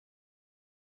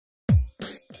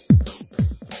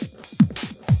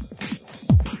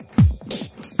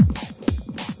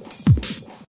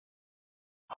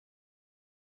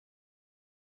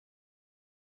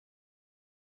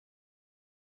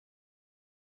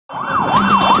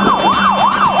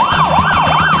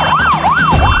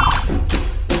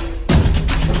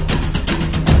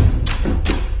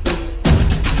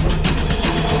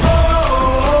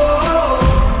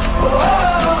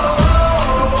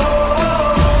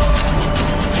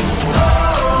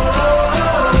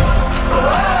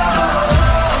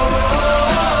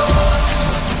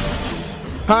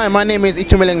Hi, my name is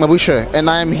Itumeleng Mabusha and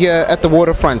I am here at the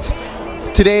waterfront.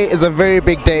 Today is a very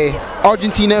big day.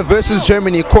 Argentina versus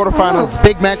Germany quarterfinals.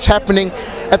 Big match happening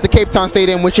at the Cape Town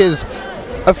Stadium, which is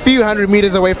a few hundred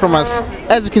meters away from us.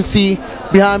 As you can see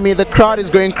behind me, the crowd is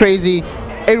going crazy.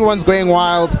 Everyone's going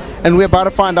wild, and we're about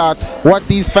to find out what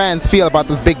these fans feel about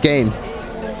this big game.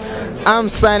 I'm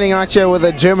standing right here with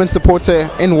a German supporter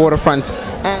in waterfront.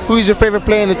 Who is your favorite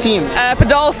player in the team?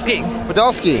 Podolski.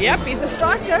 Podolski? Yep, he's a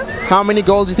striker. How many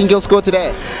goals do you think he'll score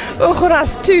today?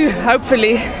 Ujuras 2,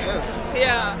 hopefully.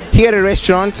 Yeah. Here at a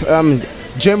restaurant,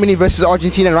 Germany versus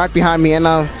Argentina right behind me, and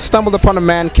I stumbled upon a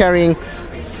man carrying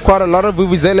quite a lot of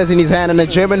vuvuzelas in his hand and a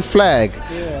German flag.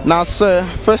 Yeah. Now, sir,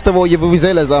 first of all, your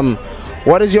vuvuzelas,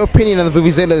 what is your opinion on the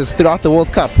vuvuzelas throughout the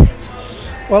World Cup?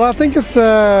 Well, I think it's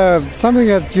something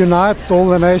that unites all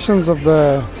the nations of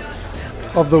the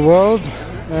world,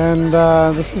 and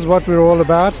this is what we're all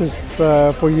about, is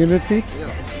for unity.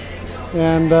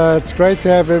 And it's great to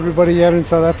have everybody here in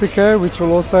South Africa, which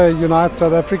will also unite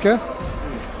South Africa.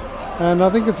 And I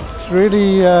think it's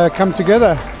really come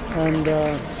together and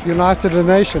united a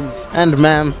nation. And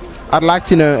ma'am, I'd like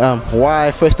to know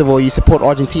why, first of all, you support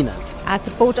Argentina. I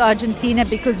support Argentina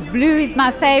because blue is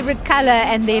my favorite color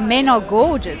and their men are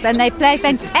gorgeous and they play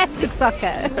fantastic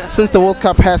soccer. Since the World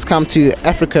Cup has come to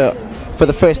Africa for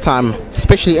the first time,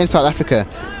 especially in South Africa,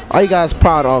 are you guys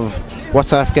proud of what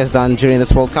South Africa has done during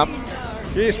this World Cup?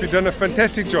 Yes, we've done a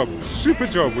fantastic job, super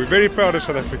job. We're very proud of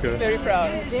South Africa. Very proud.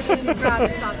 Definitely proud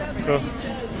of South Africa.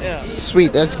 Yeah.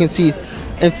 Sweet, as you can see,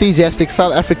 enthusiastic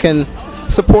South African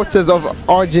supporters of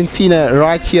Argentina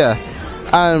right here.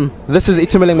 This is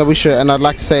Itumeleng Mabusha, and I'd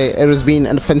like to say it has been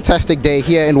a fantastic day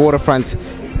here in Waterfront.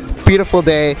 Beautiful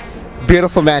day,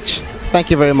 beautiful match.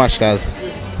 Thank you very much, guys.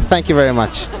 Thank you very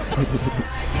much. I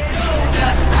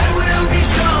will be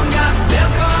strong,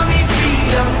 they'll call me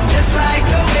freedom, just like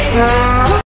the way